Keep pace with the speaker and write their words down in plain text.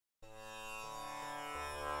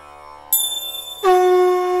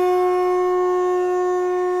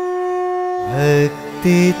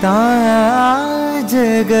ഭക്തിതാ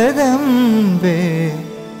ജഗദംബേ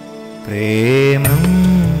പ്രേമം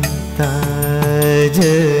താ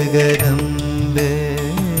ജഗദംബേ.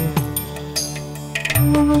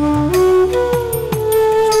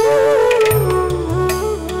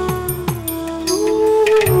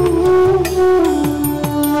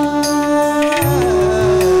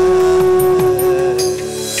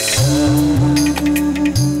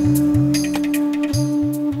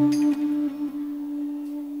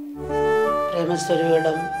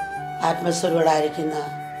 പ്രേമസ്വരൂപികളും ആത്മസ്വരൂപികളായിരിക്കുന്ന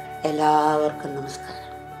എല്ലാവർക്കും നമസ്കാരം.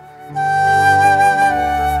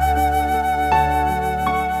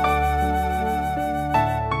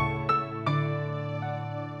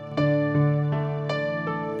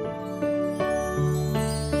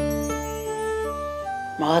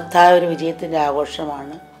 മഹത്തായ ഒരു വിജയത്തിൻ്റെ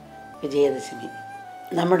ആഘോഷമാണ് വിജയദശമി.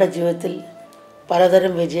 നമ്മുടെ ജീവിതത്തിൽ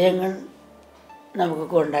പലതരം വിജയങ്ങൾ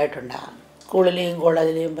നമുക്കൊക്കെ ഉണ്ടായിട്ടുണ്ടാകാം. സ്കൂളിലെയും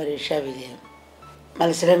കോളേജിലെയും പരീക്ഷാ വിജയം,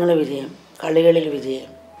 മത്സരങ്ങളിൽ വിജയം, കളികളിൽ വിജയം,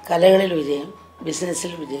 കലകളിൽ വിജയം,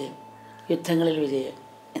 ബിസിനസ്സിൽ വിജയം, യുദ്ധങ്ങളിൽ വിജയം.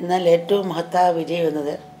 എന്നാൽ ഏറ്റവും മഹത്തായ വിജയം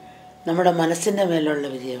എന്നത് നമ്മുടെ മനസ്സിൻ്റെ മേലുള്ള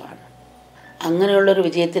വിജയമാണ്. അങ്ങനെയുള്ളൊരു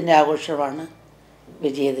വിജയത്തിൻ്റെ ആഘോഷമാണ്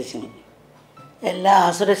വിജയദശമി. എല്ലാ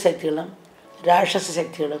ആസുര ശക്തികളും രാക്ഷസ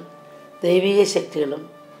ശക്തികളും ദൈവിക ശക്തികളും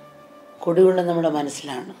കുടികൊള്ള നമ്മുടെ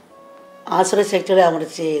മനസ്സിലാണ്. ആസുര ശക്തികളെ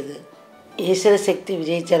അമർച്ച ചെയ്ത് ഈശ്വരശക്തി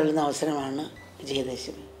വിജയിച്ചറിയുന്ന അവസരമാണ്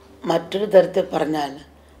വിജയദശമി. മറ്റൊരു തരത്തിൽ പറഞ്ഞാൽ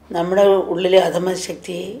നമ്മുടെ ഉള്ളിലെ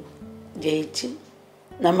അധമശക്തിയെ ജയിച്ച്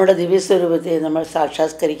നമ്മുടെ ദിവ്യസ്വരൂപത്തെ നമ്മൾ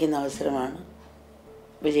സാക്ഷാത്കരിക്കുന്ന അവസരമാണ്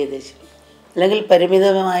വിജയദശമി. അല്ലെങ്കിൽ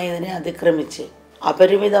പരിമിതമായതിനെ അതിക്രമിച്ച്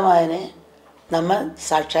അപരിമിതമായതിനെ നമ്മൾ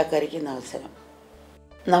സാക്ഷാത്കരിക്കുന്ന അവസരം.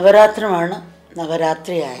 നവരാത്രമാണ്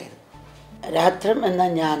നവരാത്രിയായത്. രാത്രം എന്ന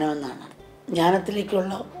ജ്ഞാനം എന്നാണ്.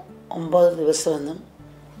 ജ്ഞാനത്തിലേക്കുള്ള 9 ദിവസമെന്നും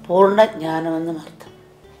പൂർണ്ണജ്ഞാനമെന്നും അർത്ഥം.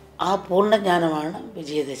 ആ പൂർണ്ണജ്ഞാനമാണ്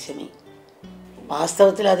വിജയദശമി.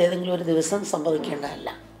 വാസ്തവത്തിൽ അത് ഏതെങ്കിലും ഒരു ദിവസം സംഭവിക്കേണ്ടതല്ല,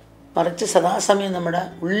 മറിച്ച് സദാസമയം നമ്മുടെ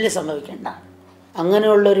ഉള്ളിൽ സംഭവിക്കേണ്ടതാണ്.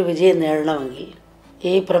 അങ്ങനെയുള്ളൊരു വിജയം നേടണമെങ്കിൽ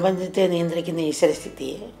ഈ പ്രപഞ്ചത്തെ നിയന്ത്രിക്കുന്ന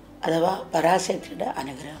ഈശ്വരശക്തിയെ അഥവാ പരാശക്തിയുടെ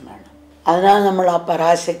അനുഗ്രഹം വേണം. അതിനാൽ നമ്മൾ ആ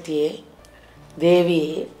പരാശക്തിയെ,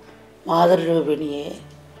 ദേവിയെ, മാതൃരൂപിണിയെ,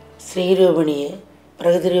 ശ്രീരൂപിണിയെ,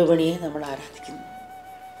 പ്രകൃതിരൂപിണിയെ നമ്മൾ ആരാധിക്കുന്നു.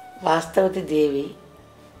 വാസ്തവത്തിൽ ദേവി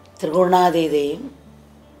ത്രിഗുണാതീതയും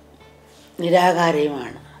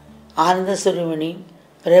നിരാകാരയുമാണ്. ആനന്ദസ്വരൂപിണിയും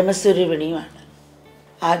പ്രേമസ്വരൂപിണിയുമാണ്.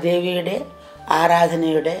 ആ ദേവിയുടെ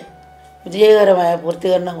ആരാധനയുടെ വിജയകരമായ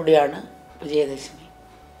പൂർത്തീകരണം കൂടിയാണ് വിജയദശമി.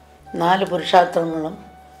 4 പുരുഷാർത്ഥങ്ങളും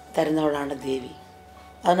തരുന്നവളാണ് ദേവി.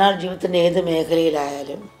 അതിനാൽ ജീവിതത്തിൻ്റെ ഏത്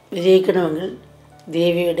മേഖലയിലായാലും വിജയിക്കണമെങ്കിൽ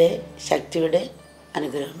ദേവിയുടെ ശക്തിയുടെ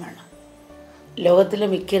അനുഗ്രഹം വേണം. ലോകത്തിലെ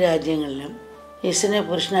മിക്ക രാജ്യങ്ങളിലും ഈശ്വരനെ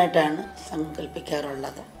പുരുഷനായിട്ടാണ്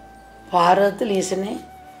സങ്കല്പിക്കാറുള്ളത്. ഭാരതത്തിൽ ഈശ്വരനെ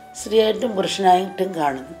സ്ത്രീയായിട്ടും പുരുഷനായിട്ടും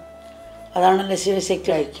കാണുന്നു. അതാണല്ലോ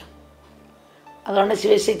ശിവശക്തി ഐക്യം. അതാണ്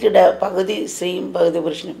ശിവശക്തിയുടെ പകുതി സ്ത്രീയും പകുതി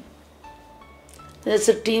പുരുഷനും.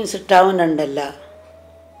 സൃഷ്ടിയും സൃഷ്ടാവും രണ്ടല്ല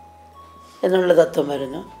എന്നുള്ള തത്വം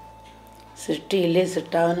വരുന്നു. സൃഷ്ടിയില്ലേ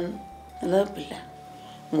സൃഷ്ടാവനും നിലനിൽപ്പില്ല.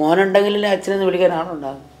 മോനുണ്ടെങ്കിലല്ലേ അച്ഛനെന്ന് വിളിക്കാൻ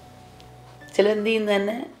ആളുണ്ടാകും. ചിലന്തിയിൽ നിന്ന്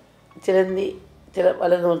തന്നെ ചില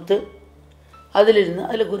പല നിർത്ത് അതിലിരുന്ന്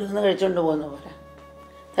അതിൽ കുരുന്ന് കഴിച്ചുകൊണ്ട് പോകുന്ന പോലെ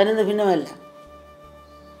തനിന്ന് ഭിന്നമല്ല.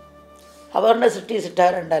 അവരുടെ സൃഷ്ടി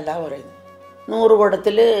സൃഷ്ടാരണ്ടല്ല പറയുന്നത്. 100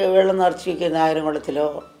 കുടത്തിൽ വെള്ളം നിറച്ച് വയ്ക്കുന്ന 1000 കുടത്തിലോ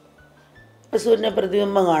സൂര്യനെ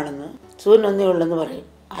പ്രതിബിംബം കാണുന്നു. സൂര്യൻ ഒന്നേ ഉള്ളെന്ന് പറയും.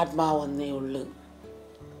 ആത്മാവ് ഒന്നേ ഉള്ളു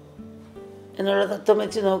എന്നുള്ള തത്വം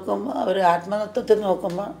വെച്ച് നോക്കുമ്പോൾ, അവർ ആത്മതത്വത്തിൽ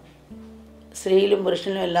നോക്കുമ്പോൾ സ്ത്രീയിലും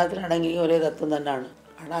പുരുഷനിലും എല്ലാത്തിലും അടങ്ങി ഒരേ തത്വം തന്നെയാണ്.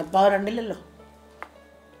 കാരണം ആത്മാവ് രണ്ടില്ലല്ലോ.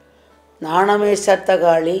 നാണമേശാത്ത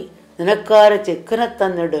കാളി നിനക്കാരെ ചെക്കനെ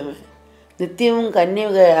തന്നിടുമേ, നിത്യവും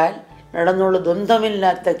കന്യകയാൽ നടന്നുള്ളു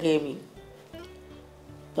ദ്വന്ദ്വമില്ലാത്ത കേമി.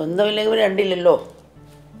 ദ്വന്ദ്വമില്ലെങ്കിൽ രണ്ടില്ലല്ലോ.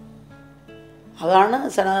 അതാണ്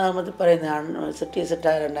സനാതനത്തിൽ പറയുന്നത്. സൃഷ്ടി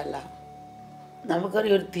സൃഷ്ടാരണ്ടല്ല.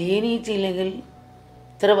 നമുക്കറിയാം, ഒരു തേനീച്ചയില്ലെങ്കിൽ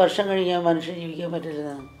ഇത്ര വർഷം കഴിഞ്ഞാൽ മനുഷ്യൻ ജീവിക്കാൻ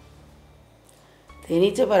പറ്റില്ലെന്നാണ്.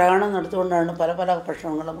 തേനീച്ച പരാഗണം നടത്തുകൊണ്ടാണ് പല പല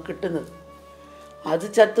ഭക്ഷണങ്ങളും നമുക്ക് കിട്ടുന്നത്. അത്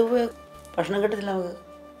ചത്തുപോയ ഭക്ഷണം കിട്ടത്തില്ല നമുക്ക്.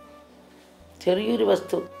 ചെറിയൊരു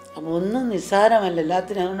വസ്തു. അപ്പോൾ ഒന്നും നിസ്സാരമല്ല,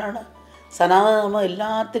 എല്ലാത്തിനും. അതുകൊണ്ടാണ് സനാതനധർമ്മം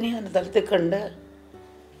എല്ലാത്തിനെയും അതിൻ്റെ തലത്തിൽ കണ്ട്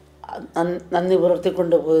നന്ദി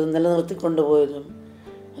പുലർത്തിക്കൊണ്ടുപോയതും നിലനിർത്തിക്കൊണ്ടുപോയതും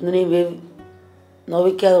ഒന്നിനെയും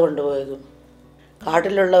നോവിക്കാതെ കൊണ്ടുപോയതും.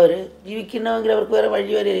 കാട്ടിലുള്ളവർ ജീവിക്കണമെങ്കിൽ അവർക്ക് വേറെ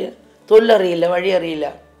വഴി വരില്ല, തൊഴിലറിയില്ല, വഴി അറിയില്ല.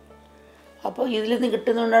 അപ്പോൾ ഇതിൽ നിന്ന്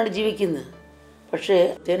കിട്ടുന്നതുകൊണ്ടാണ് ജീവിക്കുന്നത്. പക്ഷേ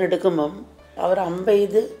തേനെടുക്കുമ്പം അവർ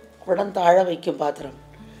അമ്പെയ്ത് കുടം താഴെ വയ്ക്കും, പാത്രം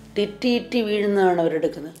ടിറ്റി വീഴുന്നതാണ്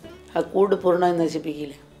അവരെടുക്കുന്നത്. ആ കൂട് പൂർണ്ണമായി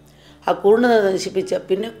നശിപ്പിക്കില്ല. ആ കൂട് നശിപ്പിച്ചാൽ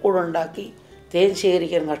പിന്നെ കൂടുണ്ടാക്കി തേൻ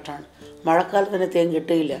ശേഖരിക്കാൻ കഷ്ടമാണ്. മഴക്കാലത്ത് തന്നെ തേൻ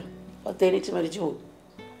കിട്ടുകയില്ല. അപ്പോൾ തേനീച്ച മരിച്ചു പോകും.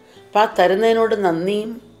 അപ്പോൾ ആ തരുന്നതിനോട്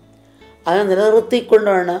നന്ദിയും അതിനെ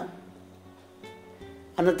നിലനിർത്തിക്കൊണ്ടാണ്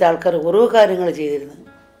അന്നത്തെ ആൾക്കാർ ഓരോ കാര്യങ്ങൾ ചെയ്തിരുന്നത്.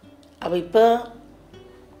 അപ്പോൾ ഇപ്പോൾ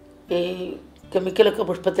ഈ കെമിക്കലൊക്കെ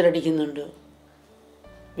പുഷ്പത്തിലടിക്കുന്നുണ്ട്,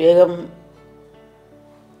 വേഗം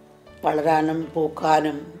വളരാനും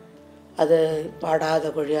പൂക്കാനും അത് പാടാതെ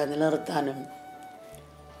കൊഴിയാതെ നിലനിർത്താനും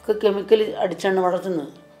ഒക്കെ കെമിക്കൽ അടിച്ചാണ്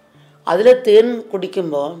വളർത്തുന്നത്. അതിലെ തേൻ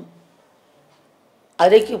കുടിക്കുമ്പോൾ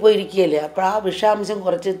അതിലേക്ക് പോയിരിക്കുകയല്ലേ, അപ്പോൾ ആ വിഷാംശം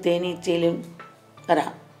കുറച്ച് തേനീച്ചയിലും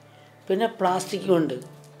വരാം. പിന്നെ പ്ലാസ്റ്റിക് കൊണ്ട്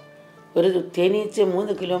ഒരു തേനീച്ച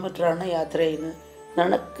 3 കിലോമീറ്ററാണ് യാത്ര ചെയ്യുന്നത്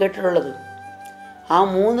എന്നാണ് കേട്ടിട്ടുള്ളത്. ആ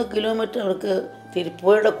 3 കിലോമീറ്റർ അവർക്ക്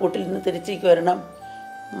പുഴയുടെ കൂട്ടിൽ നിന്ന് തിരിച്ചേക്ക് വരണം,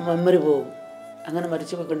 മെമ്മറി പോകും, അങ്ങനെ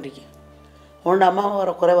മരിച്ചു പോയിക്കൊണ്ടിരിക്കുക. അതുകൊണ്ട് അമ്മ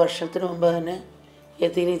കുറേ വർഷത്തിന് മുമ്പ് തന്നെ ഈ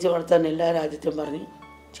തേനീച്ച വളർത്താൻ എല്ലാ രാജ്യത്തും പറഞ്ഞ്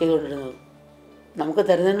ചെയ്തുകൊണ്ടിരുന്നത്. നമുക്ക്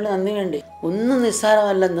തരുന്നതിനുള്ള നന്ദി വേണ്ടേ? ഒന്നും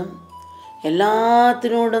നിസ്സാരമല്ലെന്നും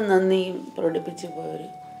എല്ലാത്തിനോടും നന്ദിയും പ്രകടിപ്പിച്ച് പോയൊരു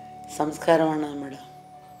സംസ്കാരമാണ് നമ്മുടെ.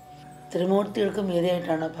 ത്രിമൂർത്തികൾക്കും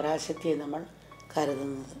മീതിയായിട്ടാണ് പരാശക്തിയെ നമ്മൾ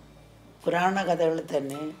കരുതുന്നത്. പുരാണ കഥകളിൽ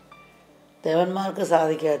തന്നെ ദേവന്മാർക്ക്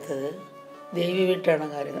സാധിക്കാത്തത് ദേവി വീട്ടാണ്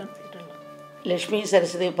കാര്യം നടത്തിയിട്ടുള്ളത്. ലക്ഷ്മി,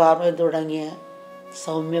 സരസ്വതി, പാർവതി തുടങ്ങിയ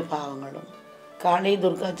സൗമ്യഭാവങ്ങളും കാളി,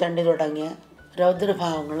 ദുർഗ, ചണ്ഡി തുടങ്ങിയ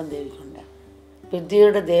രൗദ്രഭാവങ്ങളും ദേവിക്കുണ്ട്.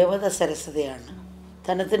 വിദ്യയുടെ ദേവത സരസ്വതിയാണ്,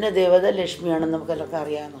 ധനത്തിൻ്റെ ദേവത ലക്ഷ്മിയാണെന്ന് നമുക്കെല്ലാവർക്കും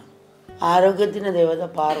അറിയാവുന്നതാണ്. ആരോഗ്യത്തിൻ്റെ ദേവത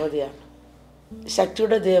പാർവതിയാണ്,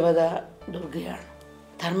 ശക്തിയുടെ ദേവത ദുർഗയാണ്,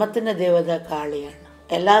 ധർമ്മത്തിൻ്റെ ദേവത കാളിയാണ്.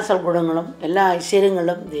 എല്ലാ സൽഗുണങ്ങളും എല്ലാ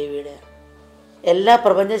ഐശ്വര്യങ്ങളും ദേവിയുടെയാണ്. എല്ലാ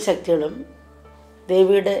പ്രപഞ്ച ശക്തികളും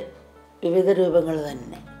ദേവിയുടെ വിവിധ രൂപങ്ങൾ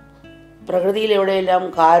തന്നെ. പ്രകൃതിയിൽ എവിടെയെല്ലാം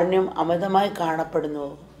കാരുണ്യം അമിതമായി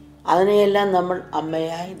കാണപ്പെടുന്നുവോ അതിനെയെല്ലാം നമ്മൾ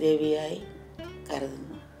അമ്മയായി ദേവിയായി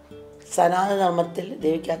കരുതുന്നു. സനാതന ധർമ്മത്തിൽ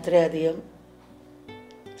ദേവിക്ക് അത്രയധികം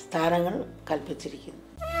സ്ഥാനങ്ങൾ കൽപ്പിച്ചിരിക്കുന്നു.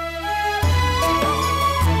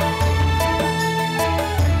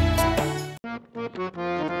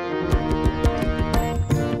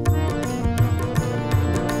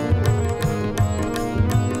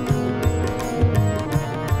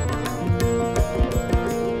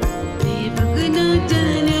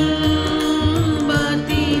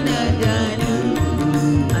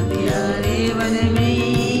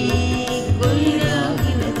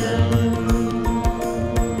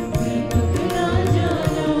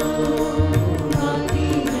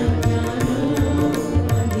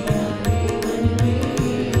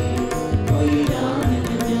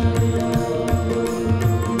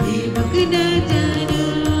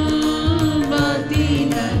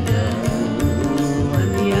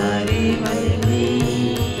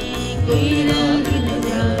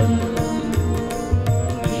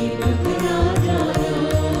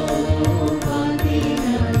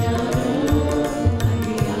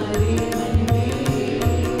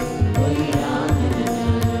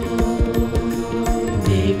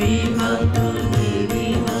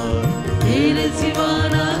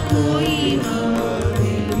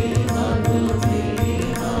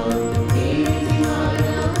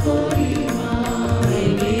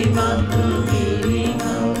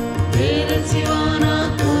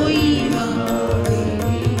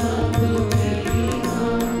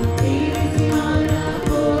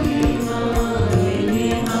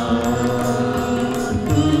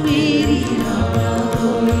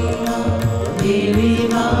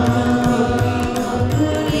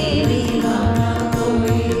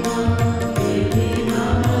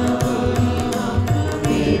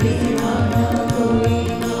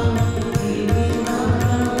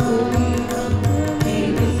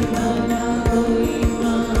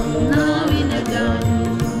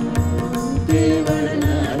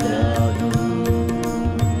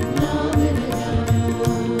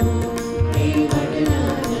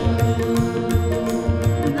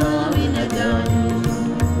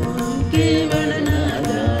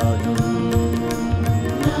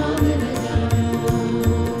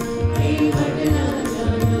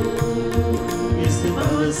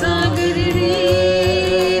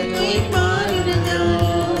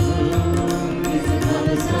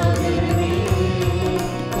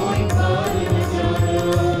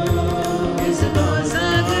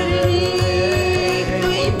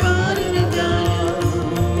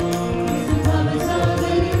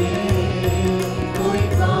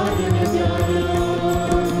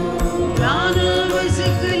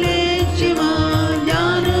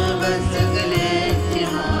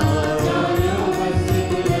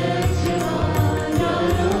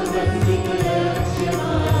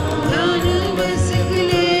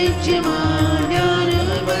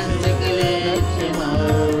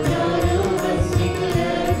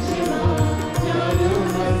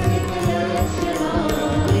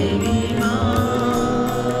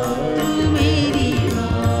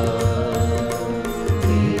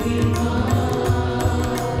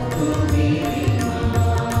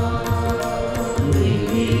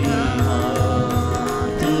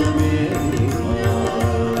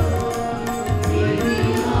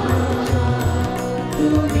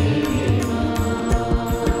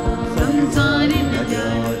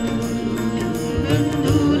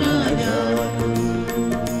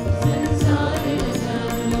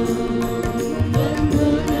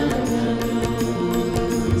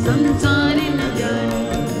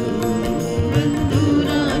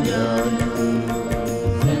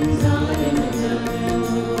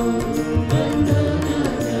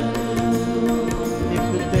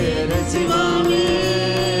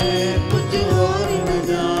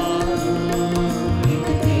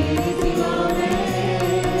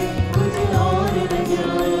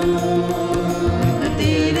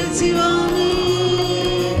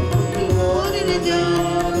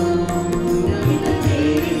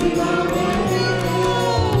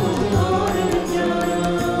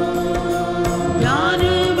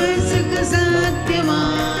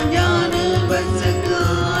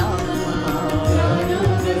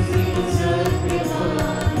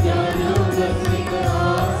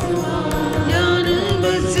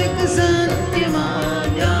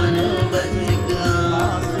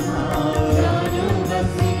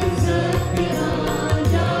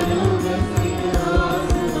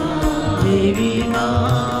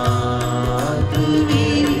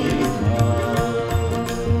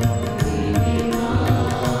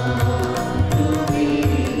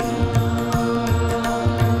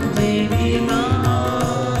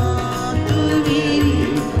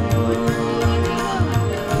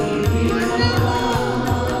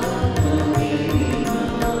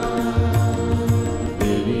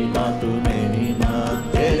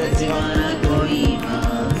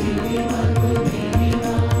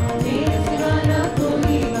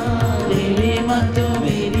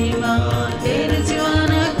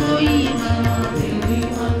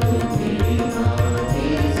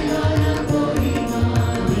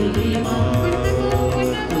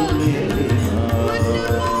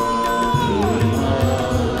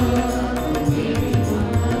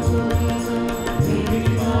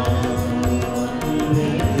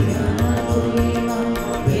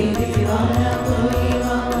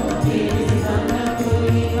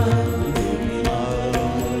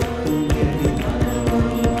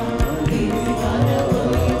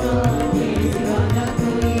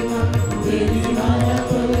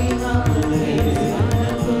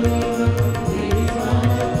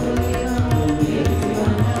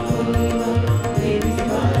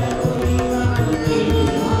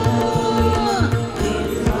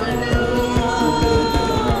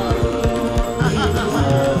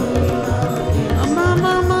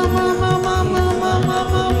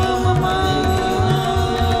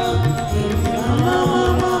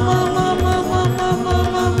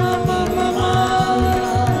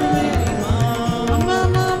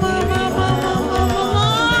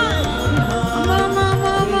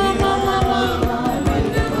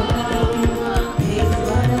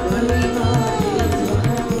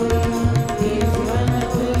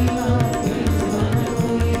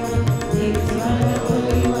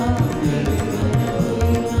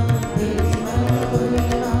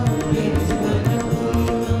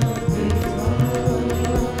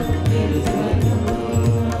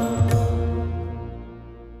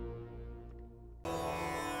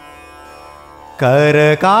 കര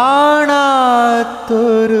കാണാത്തൊരു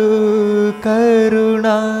കരുണ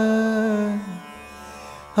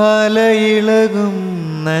അലയിളകും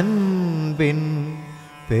നൻപിൻ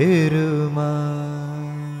പെരുമ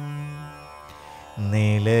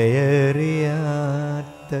നിലയറിയാത്ത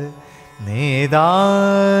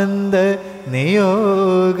നേതാന്ത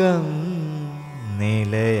നിയോഗം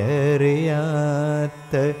നിലയറിയാത്ത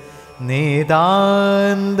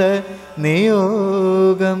നേതാന്ത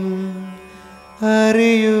നിയോഗം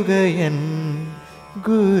അറിയുകയൻ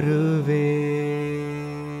ഗുരുവേ.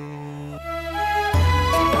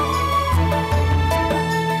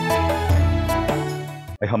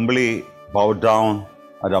 I humbly bow down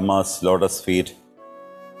at Amma's lotus feet.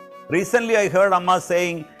 Recently I heard Amma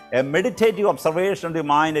saying, a meditative observation of the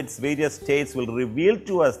mind at its various states will reveal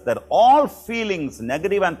to us that all feelings,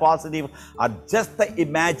 negative and positive, are just the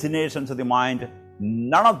imaginations of the mind.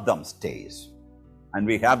 None of them stays. And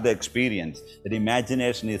we have the experience that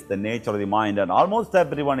imagination is the nature of the mind, and almost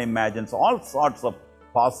everyone imagines all sorts of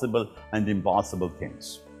possible and impossible things.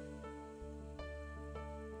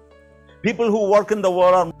 People who work in the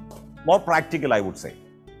world are more practical, I would say.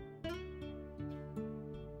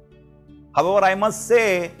 However, I must say,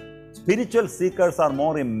 spiritual seekers are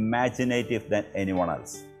more imaginative than anyone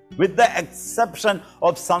else, with the exception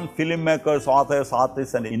of some filmmakers, authors,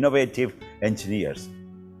 artists, and innovative engineers.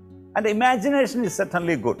 And imagination is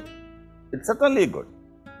certainly good. It's certainly good.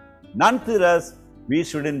 Nonetheless, we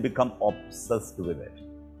shouldn't become obsessed with it.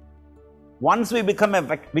 Once we become a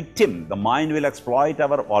victim, the mind will exploit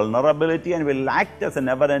our vulnerability and will act as a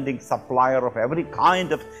never-ending supplier of every kind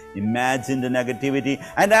of imagined negativity.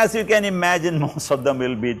 And as you can imagine, most of them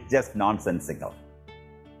will be just nonsensical.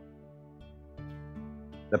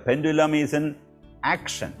 The pendulum is in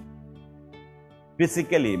action,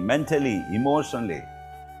 physically, mentally, emotionally,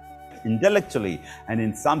 intellectually, and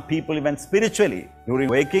in some people even spiritually, during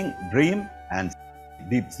waking, dream, and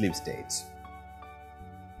deep sleep states.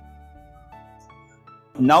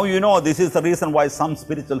 Now you know this is the reason why some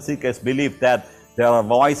spiritual seekers believe that there are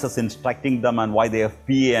voices instructing them, and why the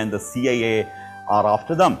FBA and the CIA are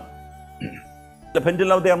after them. The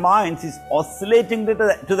pendulum of their minds is oscillating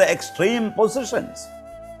to the extreme positions.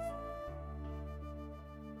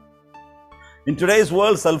 In today's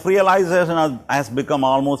world, self-realization has become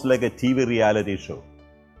almost like a TV reality show.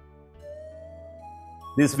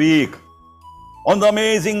 This week, on the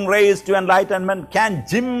amazing race to enlightenment, can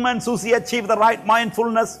Jim and Susie achieve the right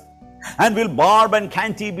mindfulness? And will Barb and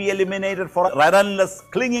Canty be eliminated for relentless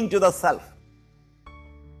clinging to the self?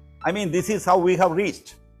 I mean, this is how we have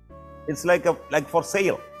reached. It's like for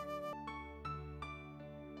sale.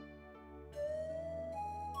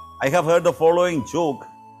 I have heard the following joke.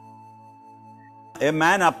 A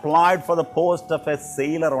man applied for the post of a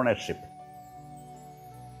sailor on a ship.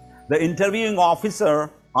 The interviewing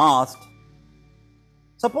officer asked,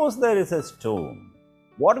 "Suppose there is a storm.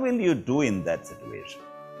 What will you do in that situation?"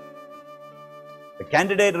 The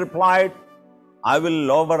candidate replied, "I will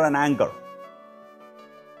lower an anchor."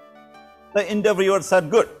 The interviewer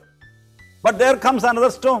said, "Good. But there comes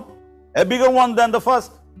another storm, a bigger one than the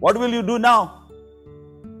first. What will you do now?"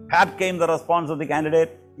 Pat came the response of the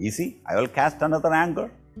candidate, "Easy, I will cast another anchor."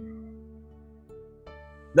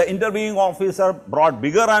 The interviewing officer brought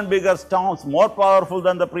bigger and bigger storms, more powerful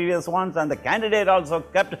than the previous ones, and the candidate also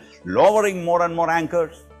kept lowering more and more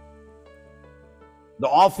anchors. The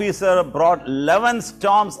officer brought 11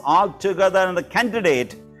 storms altogether, and the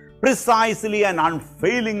candidate precisely and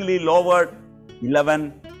unfailingly lowered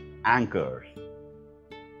 11 anchors.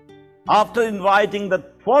 After inviting the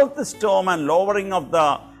 12th storm and lowering of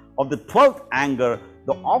the 12th anchor,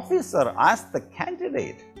 the officer asked the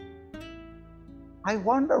candidate, "I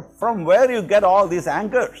wonder from where you get all these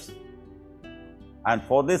anchors?" And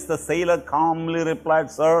for this the sailor calmly replied,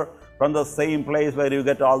 "Sir, from the same place where you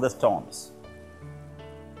get all the storms."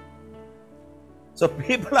 So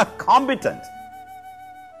people are competent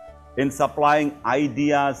in supplying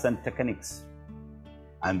ideas and techniques.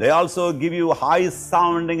 And they also give you high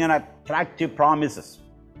sounding and attractive promises.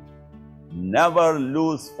 Never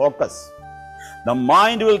lose focus. The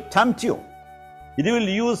mind will tempt you. It will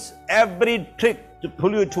use every trick to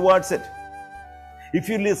pull you towards it. If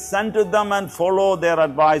you listen to them and follow their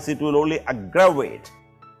advice, it will only aggravate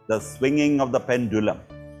the swinging of the pendulum.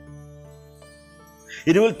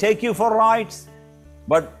 It will take you for rides,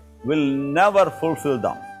 but will never fulfill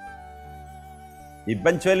them.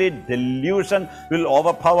 Eventually, delusion will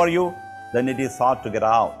overpower you, then it is hard to get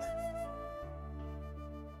out.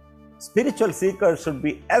 Spiritual seekers should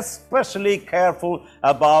be especially careful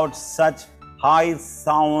about such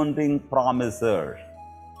high-sounding promisers.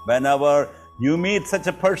 Whenever you meet such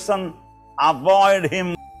a person, avoid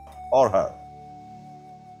him or her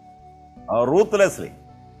ruthlessly.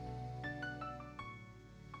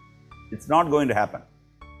 It's not going to happen.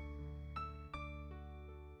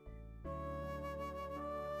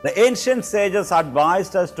 The ancient sages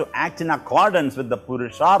advised us to act in accordance with the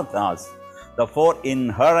Purusharthas, the four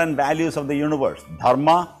inherent values of the universe: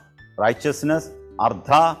 dharma, righteousness;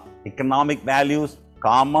 artha, economic values;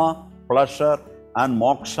 kama, pleasure; and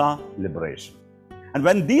moksha, liberation. And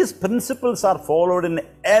when these principles are followed in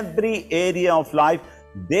every area of life,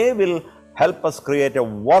 they will help us create a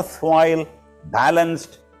worthwhile,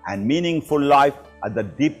 balanced, and meaningful life at the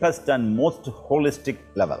deepest and most holistic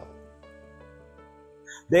level.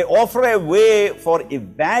 They offer a way for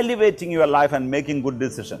evaluating your life and making good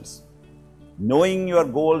decisions. Knowing your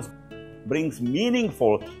goals brings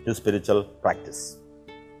meaningful to spiritual practice.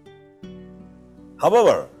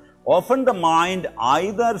 However, often the mind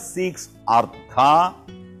either seeks artha,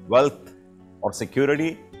 wealth or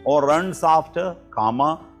security, or runs after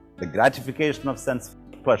kama, the gratification of sense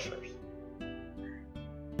pleasures.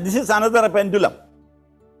 This is another pendulum.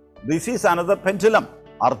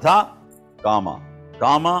 Artha, kama.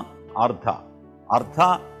 Kama, artha.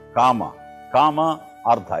 Artha, kama. Kama,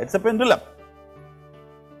 artha. It's a pendulum.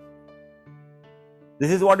 This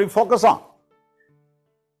is what we focus on.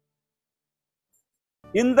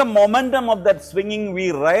 In the momentum of that swinging,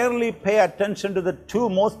 we rarely pay attention to the two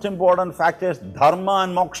most important factors, dharma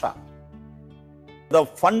and moksha. The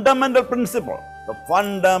fundamental principle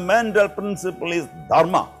is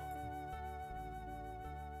dharma.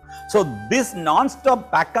 So this non-stop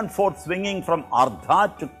back and forth swinging from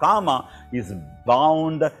artha to kama is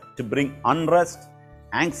bound to bring unrest,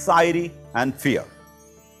 anxiety and fear.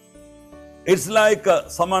 It's like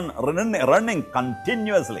someone running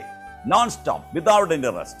continuously, non-stop, without any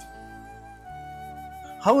rest.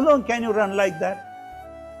 How long can you run like that?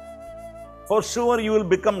 For sure you will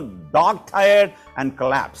become dog-tired and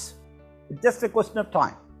collapse. It's just a question of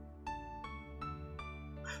time.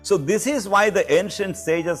 So this is why the ancient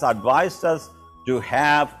sages advised us to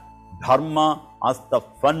have dharma as the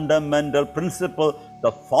fundamental principle,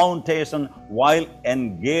 the foundation, while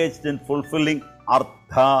engaged in fulfilling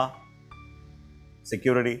artha,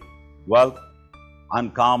 security, wealth,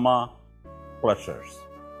 and kama, pleasures,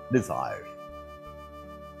 desires.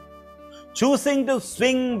 Choosing to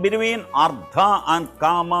swing between Artha and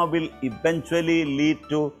Kama will eventually lead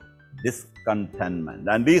to discontentment.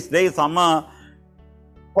 And these days, Amma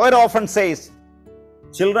quite often says,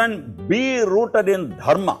 children, be rooted in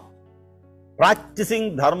Dharma.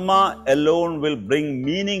 Practicing Dharma alone will bring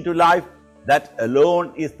meaning to life. That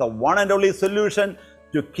alone is the one and only solution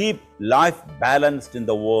to keep life balanced in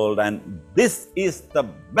the world. And this is the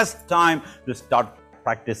best time to start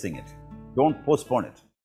practicing it. Don't postpone it.